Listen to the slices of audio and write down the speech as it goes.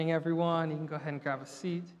Everyone, you can go ahead and grab a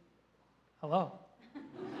seat. Hello.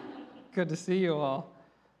 Good to see you all.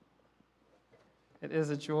 It is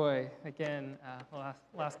a joy, again, the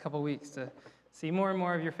last couple weeks to see more and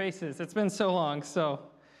more of your faces. It's been so long, so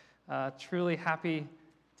truly happy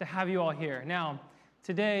to have you all here. Now,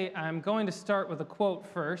 today I'm going to start with a quote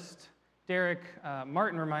first. Derek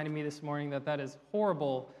Martin reminded me this morning that is a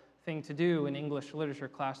horrible thing to do in English literature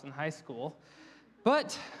class in high school.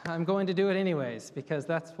 But I'm going to do it anyways, because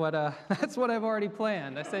that's what I've already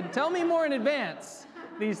planned. I said, tell me more in advance,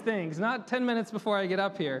 these things, not 10 minutes before I get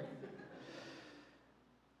up here.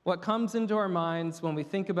 What comes into our minds when we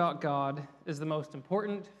think about God is the most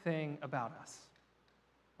important thing about us.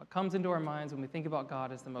 What comes into our minds when we think about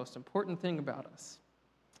God is the most important thing about us.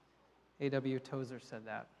 A.W. Tozer said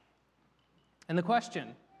that. And the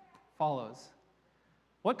question follows,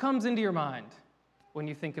 what comes into your mind when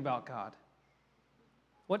you think about God?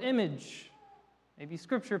 What image, maybe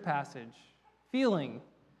scripture passage, feeling,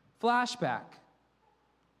 flashback?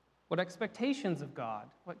 What expectations of God?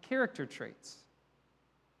 What character traits?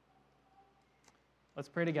 Let's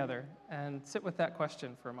pray together and sit with that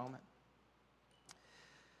question for a moment.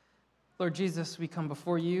 Lord Jesus, we come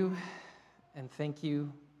before you and thank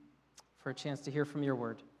you for a chance to hear from your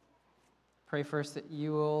word. Pray first that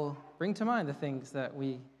you will bring to mind the things that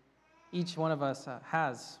each one of us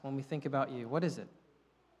has when we think about you. What is it?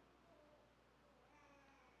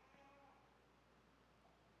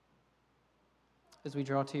 As we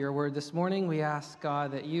draw to your word this morning, we ask,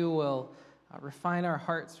 God, that you will refine our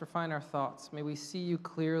hearts, refine our thoughts. May we see you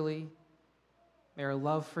clearly. May our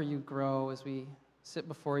love for you grow as we sit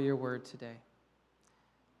before your word today.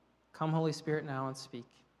 Come, Holy Spirit, now and speak.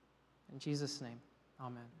 In Jesus' name,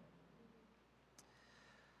 amen.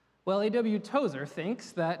 Well, A.W. Tozer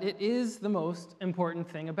thinks that it is the most important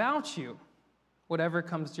thing about you, whatever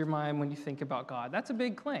comes to your mind when you think about God. That's a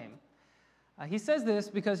big claim. He says this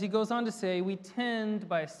because he goes on to say, we tend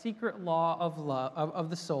by a secret law of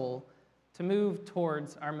the soul to move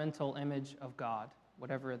towards our mental image of God,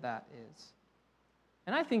 whatever that is.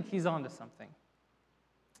 And I think he's onto something.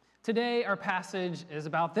 Today, our passage is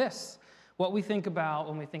about this, what we think about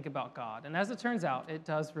when we think about God. And as it turns out, it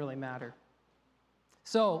does really matter.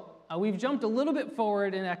 So we've jumped a little bit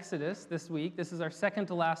forward in Exodus this week. This is our second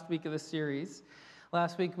to last week of the series.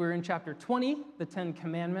 Last week we were in chapter 20, the 10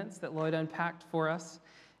 Commandments that Lloyd unpacked for us.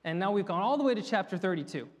 And now we've gone all the way to chapter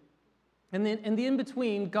 32. And then in the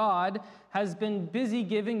in-between, God has been busy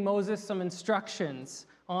giving Moses some instructions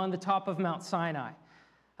on the top of Mount Sinai.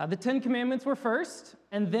 The 10 Commandments were first,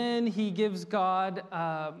 and then he gives God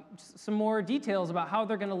some more details about how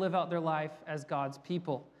they're going to live out their life as God's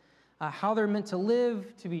people, how they're meant to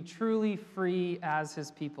live to be truly free as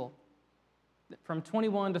his people, from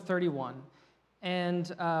 21 to 31. And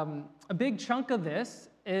a big chunk of this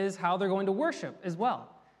is how they're going to worship as well.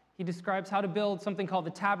 He describes how to build something called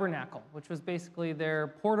the tabernacle, which was basically their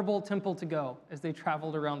portable temple to go as they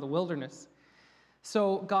traveled around the wilderness.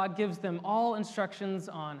 So God gives them all instructions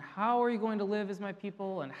on how are you going to live as my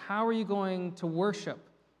people and how are you going to worship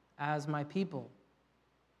as my people.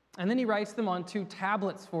 And then he writes them on 2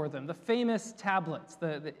 tablets for them, the famous tablets,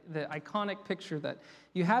 the iconic picture that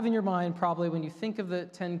you have in your mind probably when you think of the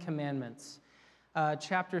 10 Commandments.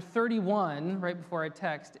 Chapter 31, right before our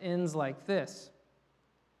text, ends like this.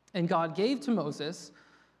 And God gave to Moses,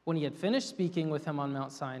 when he had finished speaking with him on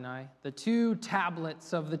Mount Sinai, the 2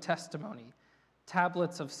 tablets of the testimony,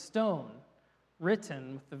 tablets of stone,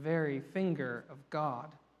 written with the very finger of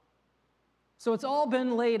God. So it's all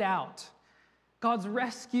been laid out. God's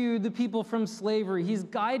rescued the people from slavery. He's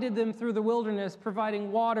guided them through the wilderness,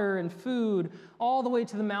 providing water and food, all the way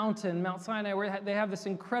to the mountain, Mount Sinai, where they have this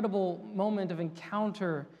incredible moment of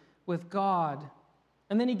encounter with God.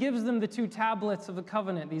 And then he gives them the 2 tablets of the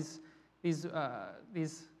covenant, these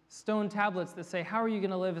stone tablets that say, how are you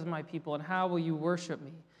going to live as my people, and how will you worship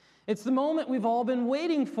me? It's the moment we've all been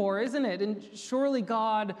waiting for, isn't it? And surely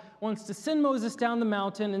God wants to send Moses down the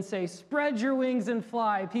mountain and say, spread your wings and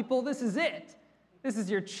fly. People, this is it. This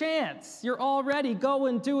is your chance. You're all ready. Go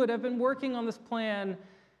and do it. I've been working on this plan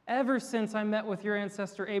ever since I met with your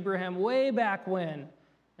ancestor Abraham way back when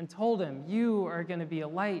and told him, you are going to be a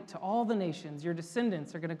light to all the nations. Your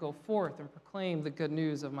descendants are going to go forth and proclaim the good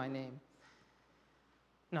news of my name.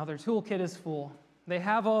 Now their toolkit is full. They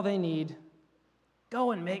have all they need.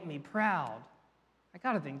 Go and make me proud. I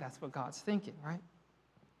got to think that's what God's thinking, right?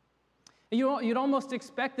 You'd almost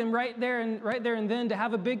expect them right there and then to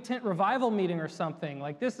have a big tent revival meeting or something.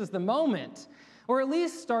 Like, this is the moment. Or at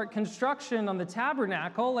least start construction on the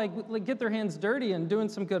tabernacle, like get their hands dirty and doing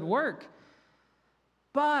some good work.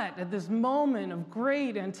 But at this moment of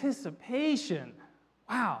great anticipation,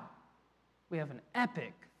 wow, we have an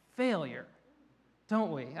epic failure,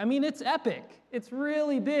 don't we? I mean, it's epic. It's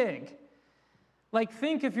really big. Like,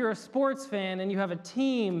 think if you're a sports fan and you have a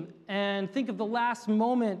team, and think of the last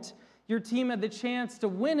moment your team had the chance to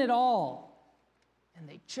win it all, and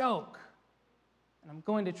they choke. And I'm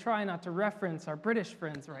going to try not to reference our British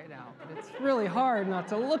friends right now, but it's really hard not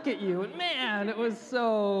to look at you. And man, it was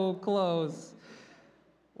so close.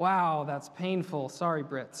 Wow, that's painful. Sorry,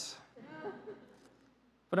 Brits.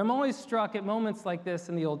 But I'm always struck at moments like this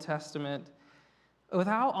in the Old Testament with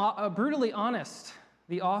how brutally honest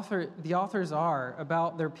the authors are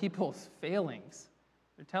about their people's failings.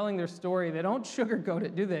 They're telling their story. They don't sugarcoat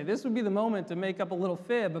it, do they? This would be the moment to make up a little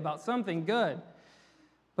fib about something good.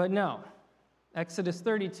 But no. Exodus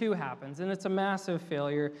 32 happens, and it's a massive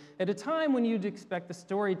failure at a time when you'd expect the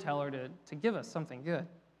storyteller to give us something good.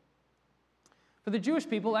 For the Jewish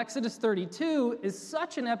people, Exodus 32 is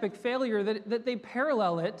such an epic failure that they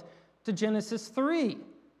parallel it to Genesis 3,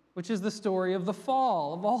 which is the story of the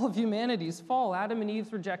fall, of all of humanity's fall, Adam and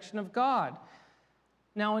Eve's rejection of God.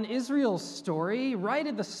 Now, in Israel's story, right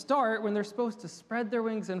at the start, when they're supposed to spread their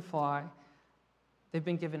wings and fly, they've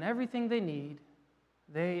been given everything they need.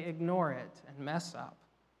 They ignore it and mess up.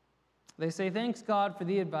 They say, thanks, God, for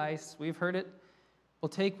the advice. We've heard it. We'll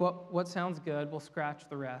take what sounds good. We'll scratch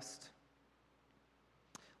the rest.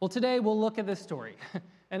 Well, today we'll look at this story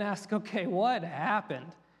and ask, okay, what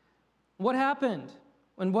happened? What happened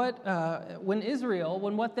when what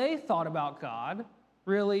they thought about God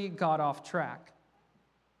really got off track?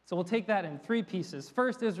 So we'll take that in three pieces.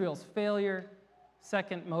 First, Israel's failure.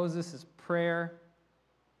 Second, Moses' prayer.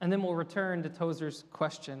 And then we'll return to Tozer's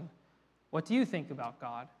question, what do you think about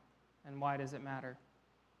God, and why does it matter?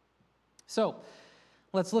 So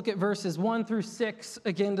let's look at verses 1 through 6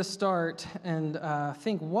 again to start and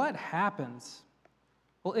think, what happens?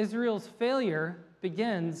 Well, Israel's failure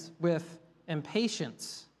begins with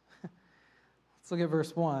impatience. Let's look at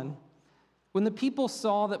verse 1. When the people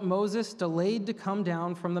saw that Moses delayed to come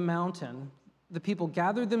down from the mountain, the people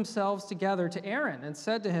gathered themselves together to Aaron and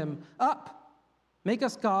said to him, "Up! Make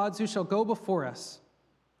us gods who shall go before us.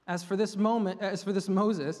 As for this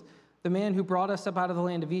Moses, the man who brought us up out of the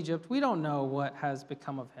land of Egypt, we don't know what has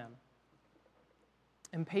become of him."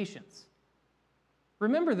 Impatience.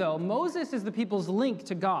 Remember, though, Moses is the people's link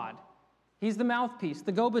to God. He's the mouthpiece,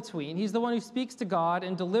 the go-between. He's the one who speaks to God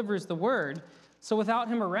and delivers the word. So without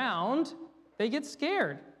him around, they get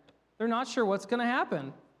scared. They're not sure what's going to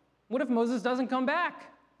happen. What if Moses doesn't come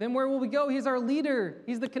back? Then where will we go? He's our leader.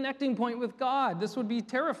 He's the connecting point with God. This would be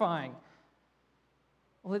terrifying.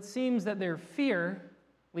 Well, it seems that their fear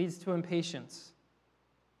leads to impatience.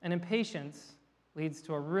 And impatience leads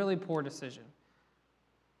to a really poor decision.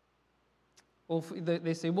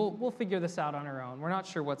 They say, we'll figure this out on our own. We're not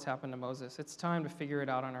sure what's happened to Moses. It's time to figure it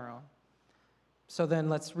out on our own. So then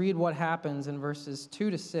let's read what happens in verses 2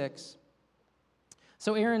 to 6.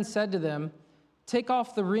 So Aaron said to them, "Take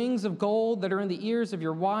off the rings of gold that are in the ears of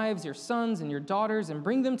your wives, your sons, and your daughters, and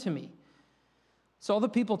bring them to me." So all the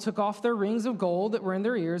people took off their rings of gold that were in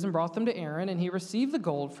their ears and brought them to Aaron, and he received the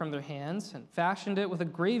gold from their hands and fashioned it with a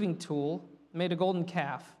graving tool, made a golden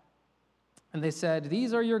calf. And they said,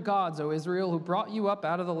 "These are your gods, O Israel, who brought you up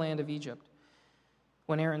out of the land of Egypt."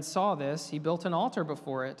 When Aaron saw this, he built an altar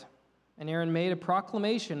before it. And Aaron made a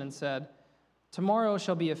proclamation and said, "Tomorrow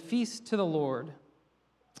shall be a feast to the Lord."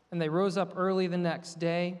 And they rose up early the next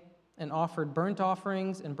day and offered burnt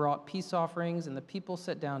offerings and brought peace offerings, and the people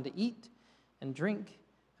sat down to eat and drink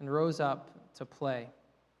and rose up to play.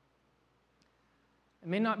 It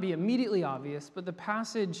may not be immediately obvious, but the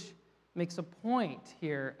passage makes a point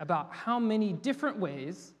here about how many different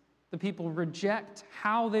ways the people reject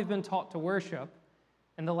how they've been taught to worship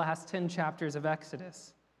in the last 10 chapters of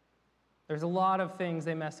Exodus. There's a lot of things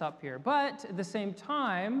they mess up here. But at the same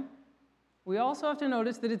time, we also have to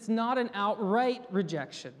notice that it's not an outright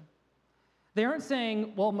rejection. They aren't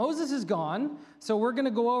saying, well, Moses is gone, so we're going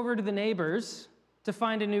to go over to the neighbors to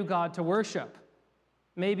find a new god to worship.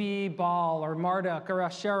 Maybe Baal or Marduk or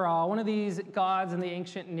Asherah, one of these gods in the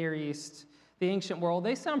ancient Near East, the ancient world.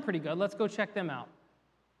 They sound pretty good. Let's go check them out.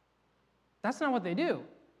 That's not what they do.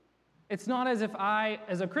 It's not as if I,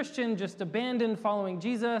 as a Christian, just abandoned following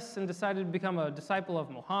Jesus and decided to become a disciple of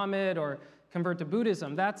Muhammad or convert to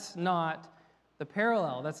Buddhism. That's not the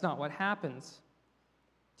parallel. That's not what happens.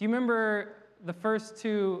 Do you remember the first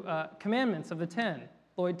two commandments of the 10?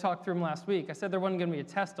 Lloyd talked through them last week. I said there wasn't going to be a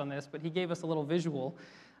test on this, but he gave us a little visual.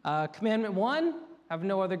 Commandment 1, have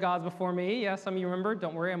no other gods before me. Yeah, some of you remember.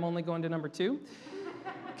 Don't worry, I'm only going to number 2.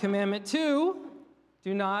 Commandment 2,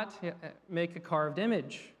 do not make a carved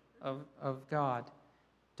image of God.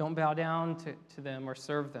 Don't bow down to them or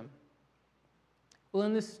serve them. Well,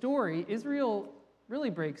 in this story, Israel really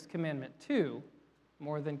breaks commandment 2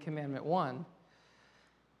 more than commandment 1.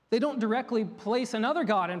 They don't directly place another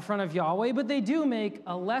god in front of Yahweh, but they do make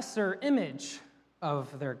a lesser image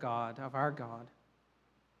of their God, of our God.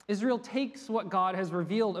 Israel takes what God has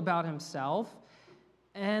revealed about himself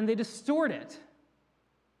and they distort it.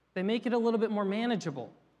 They make it a little bit more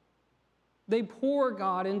manageable. They pour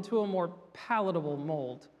God into a more palatable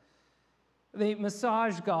mold. They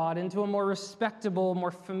massage God into a more respectable,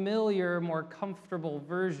 more familiar, more comfortable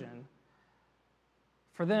version.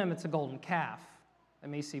 For them, it's a golden calf. It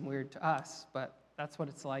may seem weird to us, but that's what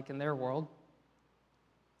it's like in their world.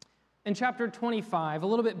 In chapter 25, a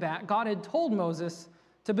little bit back, God had told Moses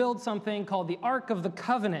to build something called the Ark of the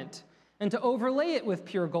Covenant and to overlay it with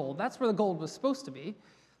pure gold. That's where the gold was supposed to be.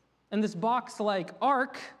 And this box-like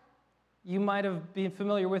ark, you might have been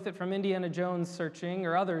familiar with it from Indiana Jones searching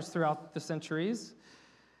or others throughout the centuries.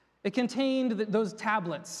 It contained those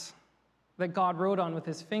tablets that God wrote on with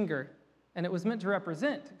his finger, and it was meant to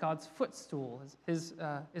represent God's footstool,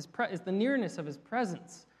 the nearness of his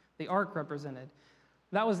presence, the ark represented.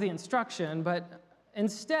 That was the instruction, but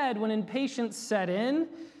instead, when impatience set in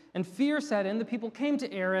and fear set in, the people came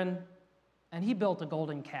to Aaron, and he built a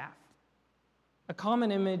golden calf, a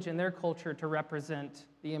common image in their culture to represent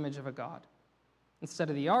the image of a god. Instead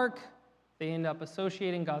of the ark, they end up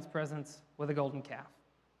associating God's presence with a golden calf.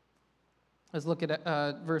 Let's look at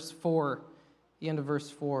verse 4, the end of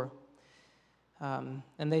verse 4. And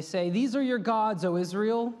they say, "These are your gods, O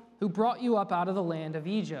Israel, who brought you up out of the land of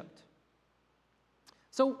Egypt."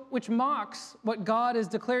 So, which mocks what God has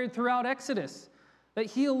declared throughout Exodus, that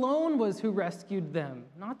he alone was who rescued them,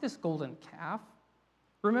 not this golden calf.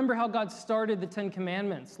 Remember how God started the Ten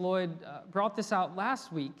Commandments. Lloyd brought this out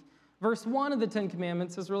last week. Verse 1 of the Ten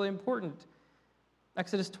Commandments is really important.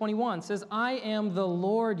 Exodus 21 says, "I am the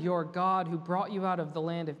Lord your God who brought you out of the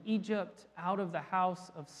land of Egypt, out of the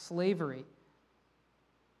house of slavery."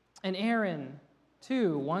 And Aaron,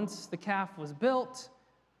 too, once the calf was built,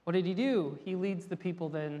 what did he do? He leads the people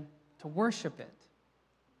then to worship it.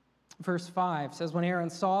 Verse 5 says, "When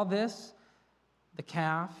Aaron saw this, the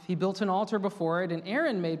calf, he built an altar before it, and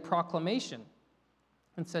Aaron made proclamation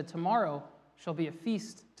and said, 'Tomorrow shall be a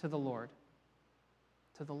feast to the Lord.'"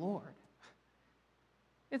 To the Lord.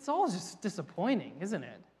 It's all just disappointing, isn't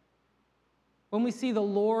it? When we see the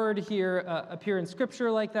Lord here appear in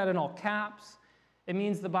Scripture like that in all caps, it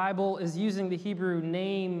means the Bible is using the Hebrew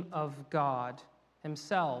name of God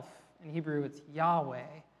himself. In Hebrew, it's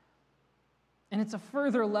Yahweh. And it's a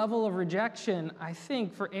further level of rejection, I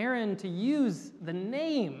think, for Aaron to use the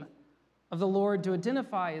name of the Lord to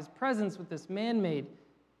identify his presence with this man-made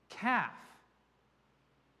calf.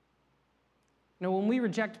 You know, when we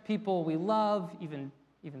reject people we love, even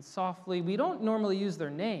softly, we don't normally use their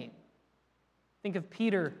name. Think of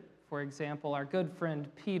Peter, for example, our good friend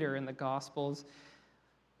Peter in the Gospels.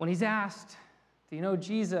 When he's asked, "Do you know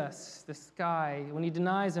Jesus, this guy?" When he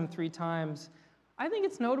denies him 3 times, I think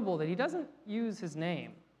it's notable that he doesn't use his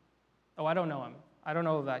name. "Oh, I don't know him. I don't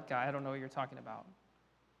know that guy. I don't know what you're talking about."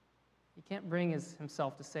 He can't bring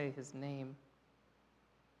himself to say his name.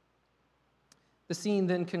 The scene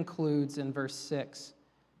then concludes in verse 6.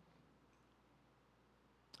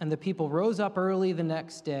 "And the people rose up early the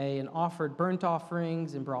next day and offered burnt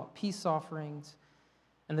offerings and brought peace offerings.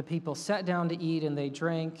 And the people sat down to eat, and they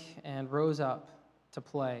drank and rose up to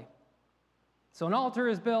play." So an altar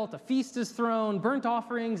is built, a feast is thrown, burnt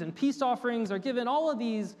offerings and peace offerings are given. All of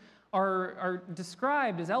these are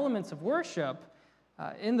described as elements of worship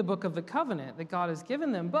in the book of the covenant that God has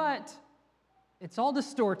given them, but it's all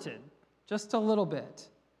distorted just a little bit.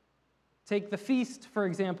 Take the feast, for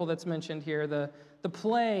example, that's mentioned here, the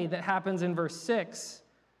play that happens in verse 6.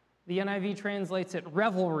 The NIV translates it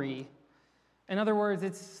revelry. In other words,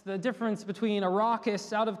 it's the difference between a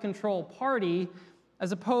raucous, out-of-control party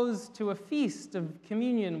as opposed to a feast of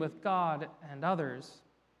communion with God and others.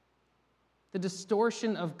 The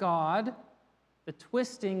distortion of God, the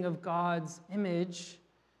twisting of God's image,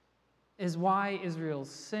 is why Israel's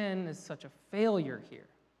sin is such a failure here.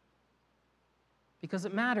 Because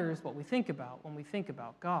it matters what we think about when we think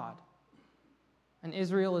about God. And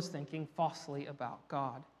Israel is thinking falsely about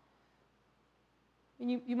God. And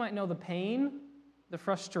you might know the pain, the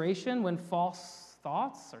frustration when false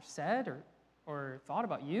thoughts are said or thought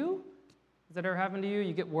about you. Has that ever happened to you?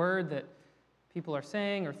 You get word that people are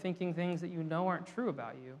saying or thinking things that you know aren't true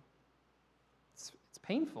about you. It's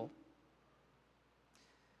painful.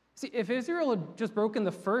 See, if Israel had just broken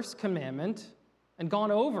the first commandment and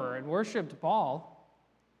gone over and worshipped Baal,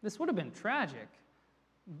 this would have been tragic.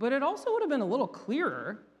 But it also would have been a little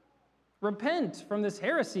clearer repent from this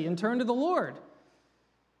heresy and turn to the Lord.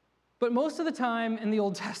 But most of the time in the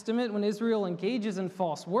Old Testament, when Israel engages in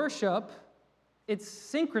false worship, it's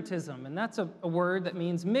syncretism, and that's a word that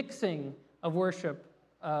means mixing of worship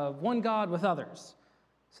of one God with others.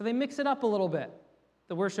 So they mix it up a little bit,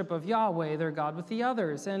 the worship of Yahweh, their God, with the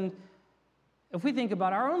others. And if we think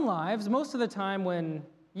about our own lives, most of the time when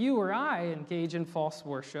you or I engage in false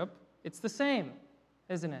worship, it's the same,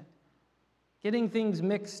 isn't it? Getting things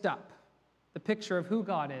mixed up, the picture of who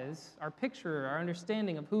God is, our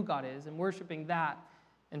understanding of who God is, and worshiping that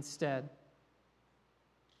instead.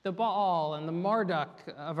 The Baal and the Marduk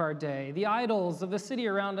of our day, the idols of the city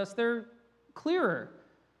around us, they're clearer.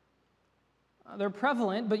 They're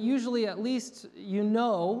prevalent, but usually at least you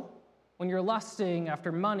know when you're lusting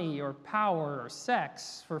after money or power or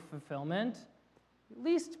sex for fulfillment, at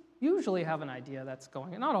least usually have an idea that's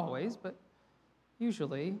going on. Not always, but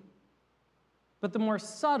usually. But the more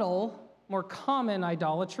subtle, more common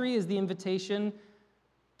idolatry is the invitation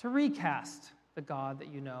to recast the God that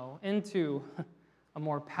you know into a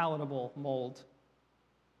more palatable mold.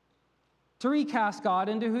 To recast God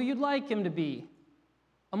into who you'd like him to be,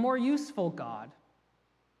 a more useful God,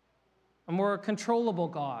 a more controllable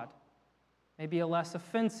God, maybe a less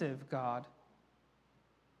offensive God.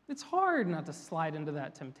 It's hard not to slide into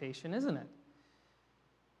that temptation, isn't it?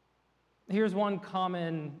 Here's one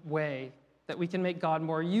common way that we can make God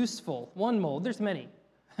more useful. One mold, there's many,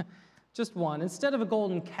 just one. Instead of a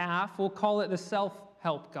golden calf, we'll call it the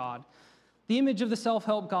self-help God. The image of the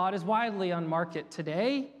self-help God is widely on market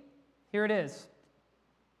today. Here it is.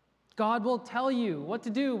 God will tell you what to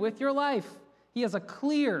do with your life. He has a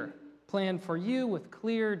clear plan for you with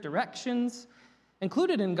clear directions.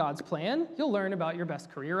 Included in God's plan, you'll learn about your best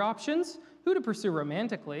career options, who to pursue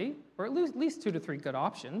romantically, or at least 2 to 3 good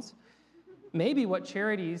options. Maybe what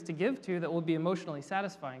charities to give to that will be emotionally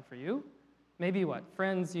satisfying for you. Maybe what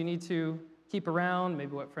friends you need to keep around,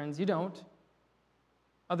 maybe what friends you don't.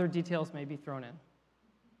 Other details may be thrown in.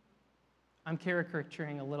 I'm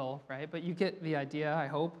caricaturing a little, right? But you get the idea, I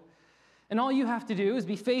hope. And all you have to do is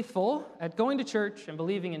be faithful at going to church and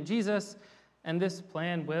believing in Jesus, and this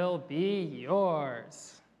plan will be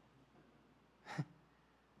yours.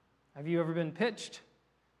 Have you ever been pitched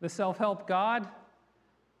the self-help God?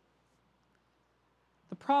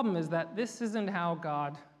 The problem is that this isn't how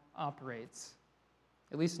God operates.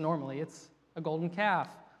 At least normally, it's a golden calf.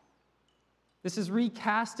 This is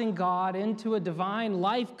recasting God into a divine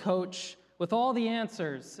life coach with all the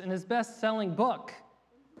answers in his best-selling book,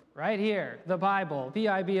 right here, the Bible,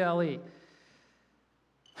 Bible.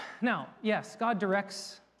 Now, yes, God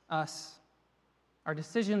directs us. Our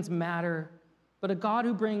decisions matter, but a God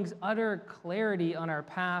who brings utter clarity on our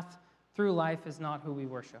path through life is not who we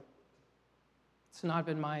worship. It's not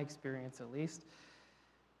been my experience, at least.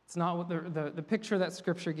 It's not what the picture that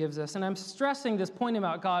Scripture gives us. And I'm stressing this point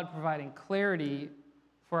about God providing clarity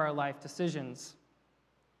for our life decisions.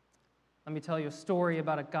 Let me tell you a story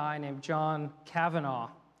about a guy named John Kavanaugh.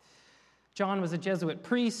 John was a Jesuit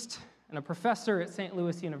priest and a professor at St.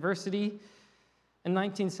 Louis University. In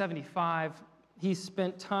 1975, he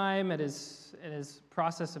spent time in his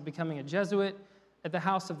process of becoming a Jesuit at the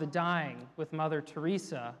House of the Dying with Mother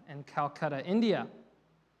Teresa in Calcutta, India.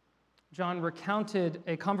 John recounted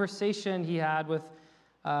a conversation he had with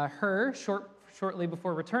her shortly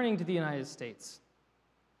before returning to the United States.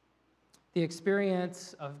 The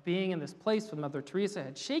experience of being in this place with Mother Teresa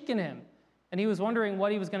had shaken him, and he was wondering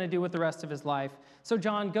what he was going to do with the rest of his life. So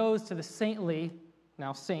John goes to the saintly,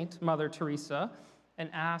 now Saint Mother Teresa, and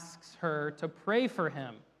asks her to pray for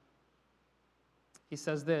him. He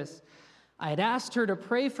says this, "I had asked her to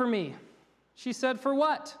pray for me. She said, 'For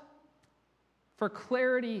what?' 'For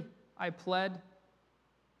clarity,' I pled.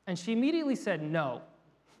 And she immediately said no.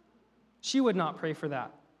 She would not pray for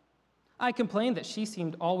that. I complained that she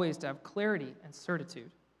seemed always to have clarity and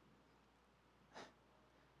certitude.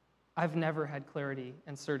 I've never had clarity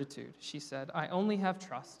and certitude," she said. "I only have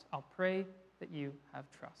trust. I'll pray that you have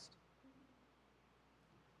trust."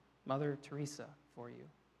 Mother Teresa for you.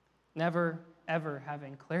 Never, ever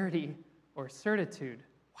having clarity or certitude.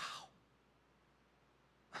 Wow.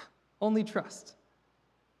 Only trust.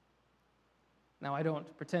 Now, I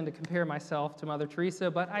don't pretend to compare myself to Mother Teresa,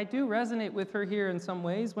 but I do resonate with her here in some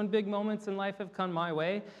ways. When big moments in life have come my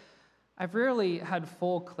way, I've rarely had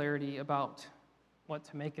full clarity about what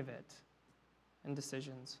to make of it and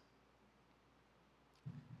decisions.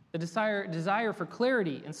 The desire for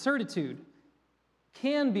clarity and certitude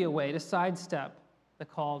can be a way to sidestep the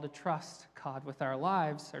call to trust God with our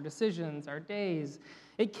lives, our decisions, our days.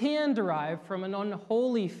 It can derive from an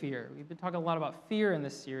unholy fear. We've been talking a lot about fear in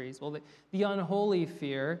this series. Well, the unholy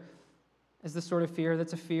fear is the sort of fear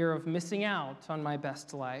that's a fear of missing out on my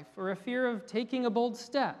best life, or a fear of taking a bold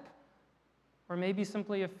step, or maybe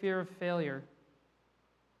simply a fear of failure.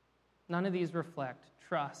 None of these reflect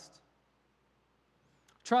trust.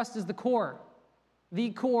 Trust is the core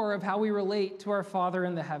of how we relate to our Father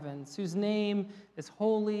in the heavens, whose name is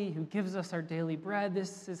holy, who gives us our daily bread.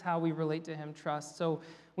 This is how we relate to him, trust. So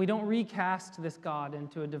we don't recast this God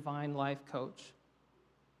into a divine life coach.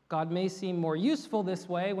 God may seem more useful this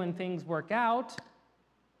way when things work out,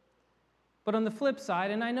 but on the flip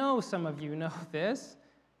side, and I know some of you know this,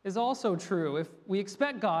 is also true. If we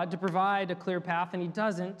expect God to provide a clear path and he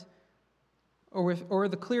doesn't, or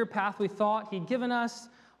the clear path we thought he'd given us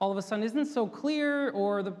all of a sudden isn't so clear,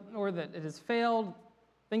 or that it has failed,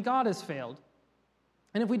 then God has failed.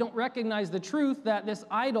 And if we don't recognize the truth that this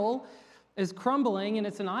idol is crumbling and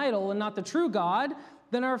it's an idol and not the true God,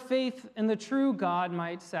 then our faith in the true God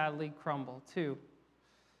might sadly crumble too.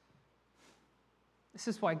 This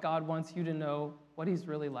is why God wants you to know what he's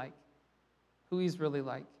really like, who he's really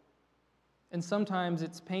like. And sometimes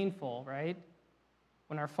it's painful, right?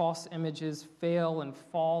 When our false images fail and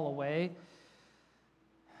fall away.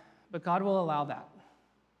 But God will allow that.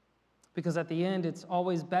 Because at the end, it's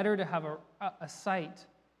always better to have a sight,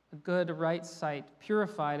 a good, right sight,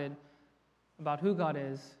 purified about who God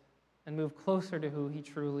is and move closer to who he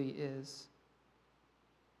truly is.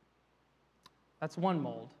 That's one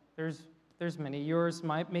mold. There's many. Yours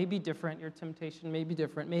may be different. Your temptation may be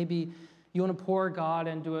different. Maybe you want to pour God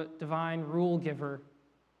into a divine rule giver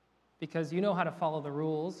because you know how to follow the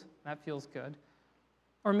rules. That feels good.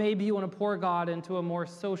 Or maybe you want to pour God into a more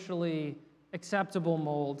socially acceptable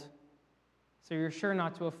mold, so you're sure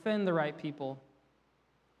not to offend the right people.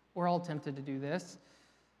 We're all tempted to do this.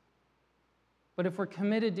 But if we're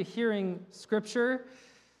committed to hearing Scripture,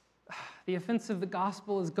 the offense of the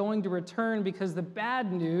gospel is going to return, because the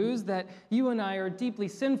bad news that you and I are deeply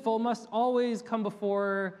sinful must always come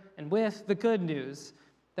before and with the good news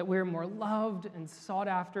that we're more loved and sought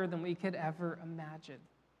after than we could ever imagine.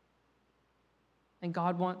 And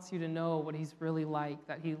God wants you to know what he's really like,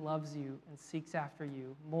 that he loves you and seeks after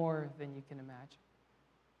you more than you can imagine.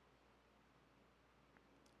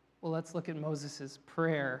 Well, let's look at Moses'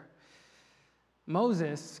 prayer.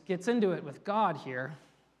 Moses gets into it with God here.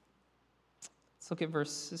 Let's look at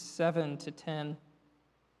verses 7 to 10.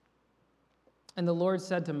 And the Lord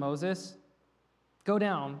said to Moses, "Go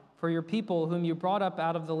down, for your people whom you brought up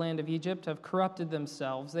out of the land of Egypt have corrupted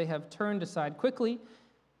themselves. They have turned aside quickly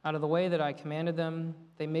out of the way that I commanded them.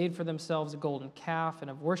 They made for themselves a golden calf and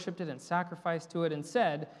have worshipped it and sacrificed to it and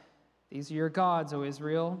said, 'These are your gods, O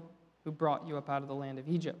Israel, who brought you up out of the land of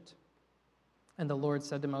Egypt.' And the Lord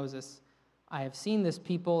said to Moses, 'I have seen this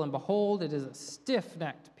people, and behold, it is a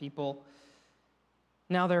stiff-necked people.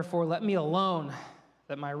 Now therefore let me alone,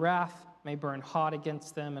 that my wrath may burn hot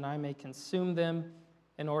against them, and I may consume them,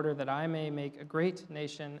 in order that I may make a great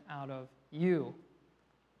nation out of you.'"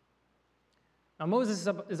 Now Moses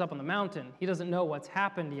is up on the mountain. He doesn't know what's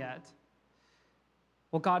happened yet.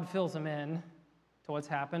 Well, God fills him in to what's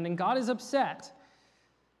happened, and God is upset.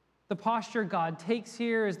 The posture God takes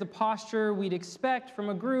here is the posture we'd expect from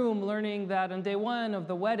a groom learning that on day one of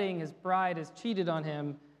the wedding, his bride has cheated on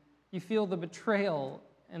him. You feel the betrayal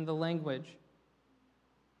in the language.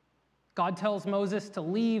 God tells Moses to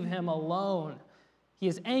leave him alone. He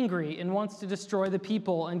is angry and wants to destroy the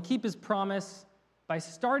people and keep his promise by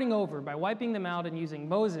starting over, by wiping them out and using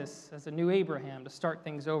Moses as a new Abraham to start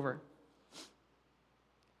things over.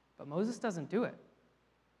 But Moses doesn't do it.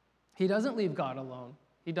 He doesn't leave God alone.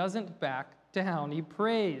 He doesn't back down. He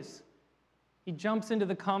prays. He jumps into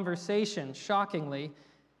the conversation, shockingly,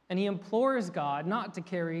 and he implores God not to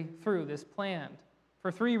carry through this plan for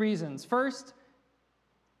 3 reasons. First,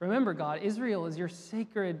 remember, God, Israel is your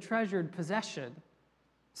sacred, treasured possession.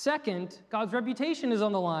 Second, God's reputation is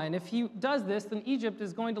on the line. If he does this, then Egypt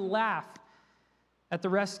is going to laugh at the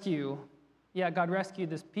rescue. Yeah, God rescued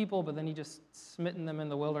this people, but then he just smitten them in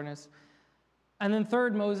the wilderness. And then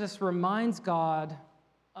third, Moses reminds God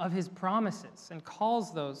of his promises and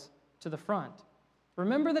calls those to the front.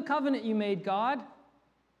 Remember the covenant you made, God.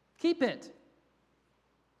 Keep it.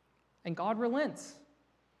 And God relents.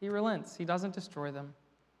 He relents. He doesn't destroy them.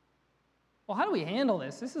 Well, how do we handle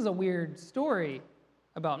this? This is a weird story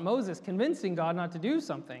about Moses convincing God not to do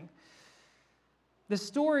something. This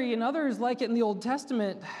story and others like it in the Old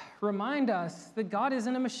Testament remind us that God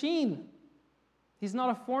isn't a machine. He's not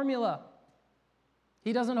a formula.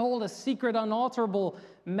 He doesn't hold a secret, unalterable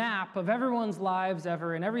map of everyone's lives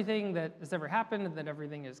ever and everything that has ever happened and that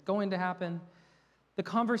everything is going to happen. The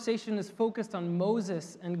conversation is focused on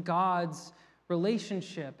Moses and God's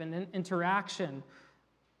relationship and interaction.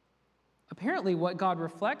 apparently what God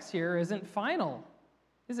reflects here isn't final,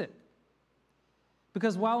 is it?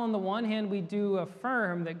 Because while on the one hand we do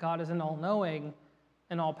affirm that God is an all-knowing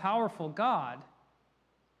and all-powerful God,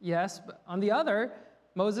 yes, but on the other,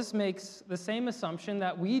 Moses makes the same assumption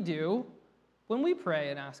that we do when we pray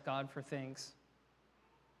and ask God for things.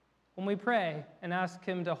 When we pray and ask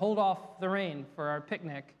him to hold off the rain for our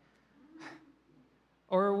picnic,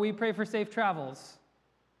 or we pray for safe travels,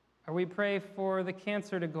 or we pray for the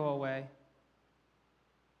cancer to go away,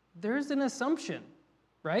 there's an assumption,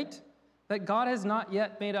 right? That God has not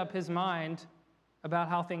yet made up his mind about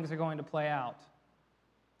how things are going to play out.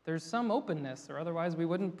 There's some openness, or otherwise we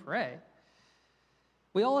wouldn't pray.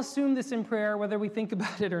 We all assume this in prayer, whether we think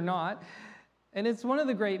about it or not, and it's one of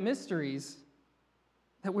the great mysteries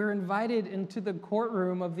that we're invited into the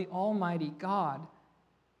courtroom of the Almighty God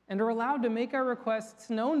and are allowed to make our requests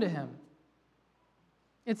known to him.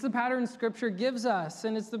 It's the pattern Scripture gives us,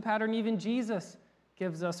 and it's the pattern even Jesus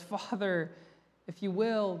gives us. Father, if you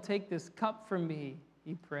will, take this cup from me,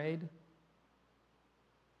 he prayed.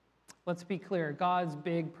 Let's be clear, God's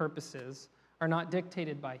big purposes are not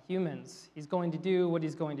dictated by humans. He's going to do what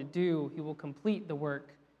he's going to do. He will complete the work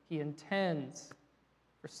he intends,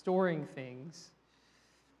 restoring things.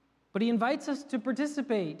 But he invites us to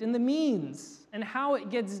participate in the means and how it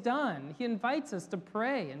gets done. He invites us to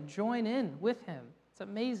pray and join in with him. It's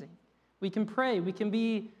amazing. We can pray. We can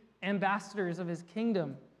be ambassadors of his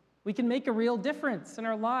kingdom. We can make a real difference in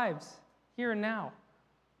our lives here and now.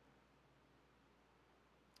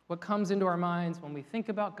 What comes into our minds when we think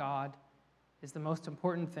about God is the most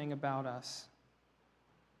important thing about us.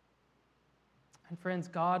 And friends,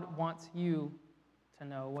 God wants you to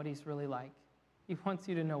know what he's really like. He wants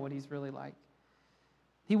you to know what he's really like.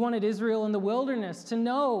 He wanted Israel in the wilderness to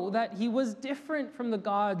know that he was different from the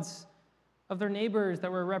gods of their neighbors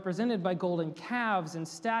that were represented by golden calves and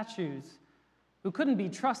statues, who couldn't be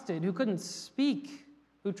trusted, who couldn't speak,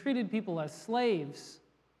 who treated people as slaves.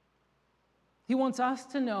 He wants us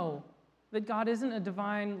to know that God isn't a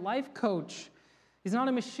divine life coach. He's not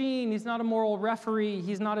a machine. He's not a moral referee.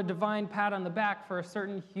 He's not a divine pat on the back for a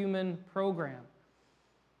certain human program.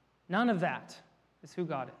 None of that is who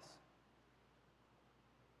God is.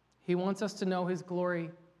 He wants us to know his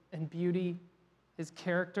glory and beauty, his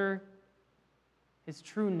character, his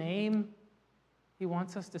true name. He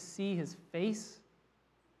wants us to see his face.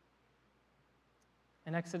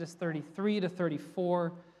 In Exodus 33 to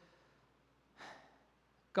 34,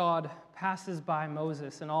 God passes by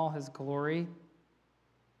Moses in all his glory.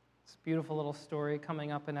 It's a beautiful little story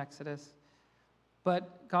coming up in Exodus.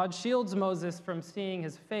 But God shields Moses from seeing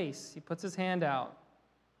his face. He puts his hand out,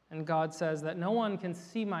 and God says that no one can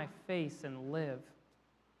see my face and live.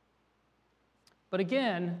 But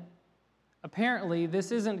again, apparently,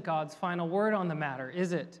 this isn't God's final word on the matter,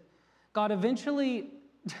 is it? God eventually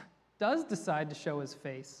does decide to show his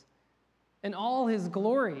face in all his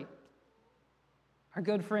glory. Our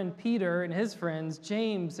good friend Peter and his friends,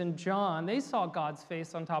 James and John, they saw God's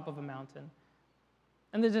face on top of a mountain.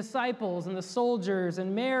 And the disciples and the soldiers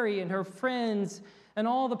and Mary and her friends and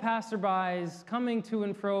all the passerbys coming to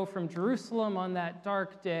and fro from Jerusalem on that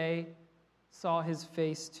dark day saw his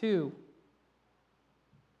face too.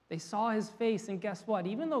 They saw his face, and guess what?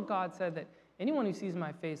 Even though God said that anyone who sees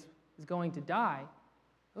my face is going to die,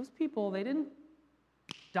 those people, they didn't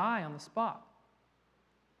die on the spot.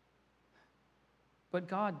 But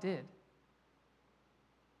God did.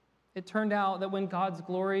 It turned out that when God's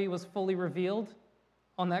glory was fully revealed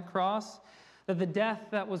on that cross, that the death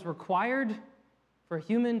that was required for a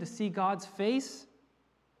human to see God's face,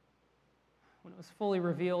 when it was fully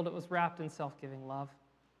revealed, it was wrapped in self-giving love.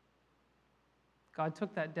 God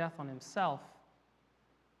took that death on himself,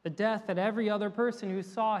 the death that every other person who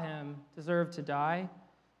saw him deserved to die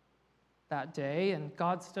that day, and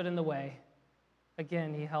God stood in the way.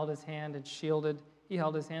 Again, he held his hand and shielded. He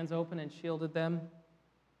held his hands open and shielded them.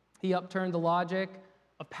 He upturned the logic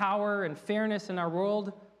of power and fairness in our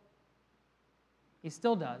world. He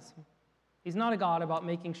still does. He's not a God about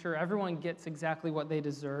making sure everyone gets exactly what they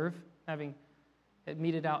deserve, having it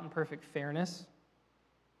meted out in perfect fairness.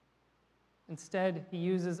 Instead, he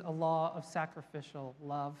uses a law of sacrificial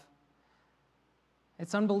love.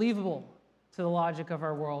 It's unbelievable to the logic of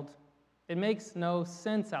our world. It makes no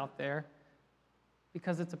sense out there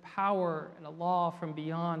because it's a power and a law from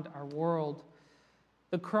beyond our world.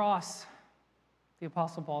 The cross, the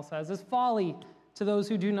Apostle Paul says, is folly to those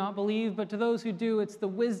who do not believe, but to those who do, it's the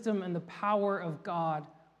wisdom and the power of God.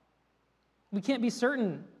 We can't be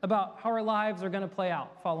certain about how our lives are going to play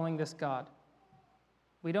out following this God.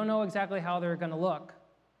 We don't know exactly how they're going to look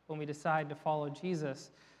when we decide to follow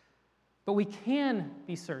Jesus, but we can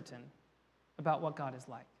be certain about what God is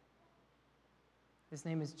like. His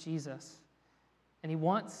name is Jesus, and he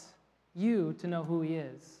wants you to know who he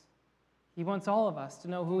is. He wants all of us to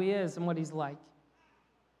know who he is and what he's like.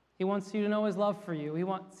 He wants you to know his love for you. He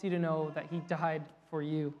wants you to know that he died for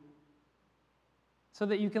you, so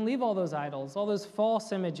that you can leave all those idols, all those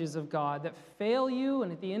false images of God that fail you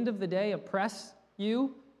and at the end of the day oppress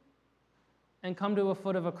you, and come to a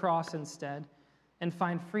foot of a cross instead and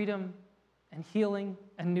find freedom and healing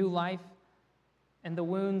and new life and the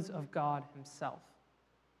wounds of God himself.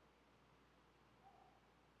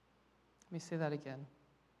 Let me say that again.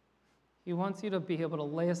 He wants you to be able to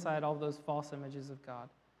lay aside all those false images of God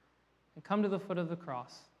and come to the foot of the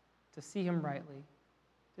cross to see him rightly,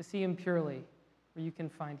 to see him purely, where you can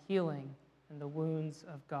find healing in the wounds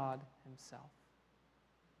of God himself.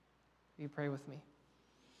 Will you pray with me?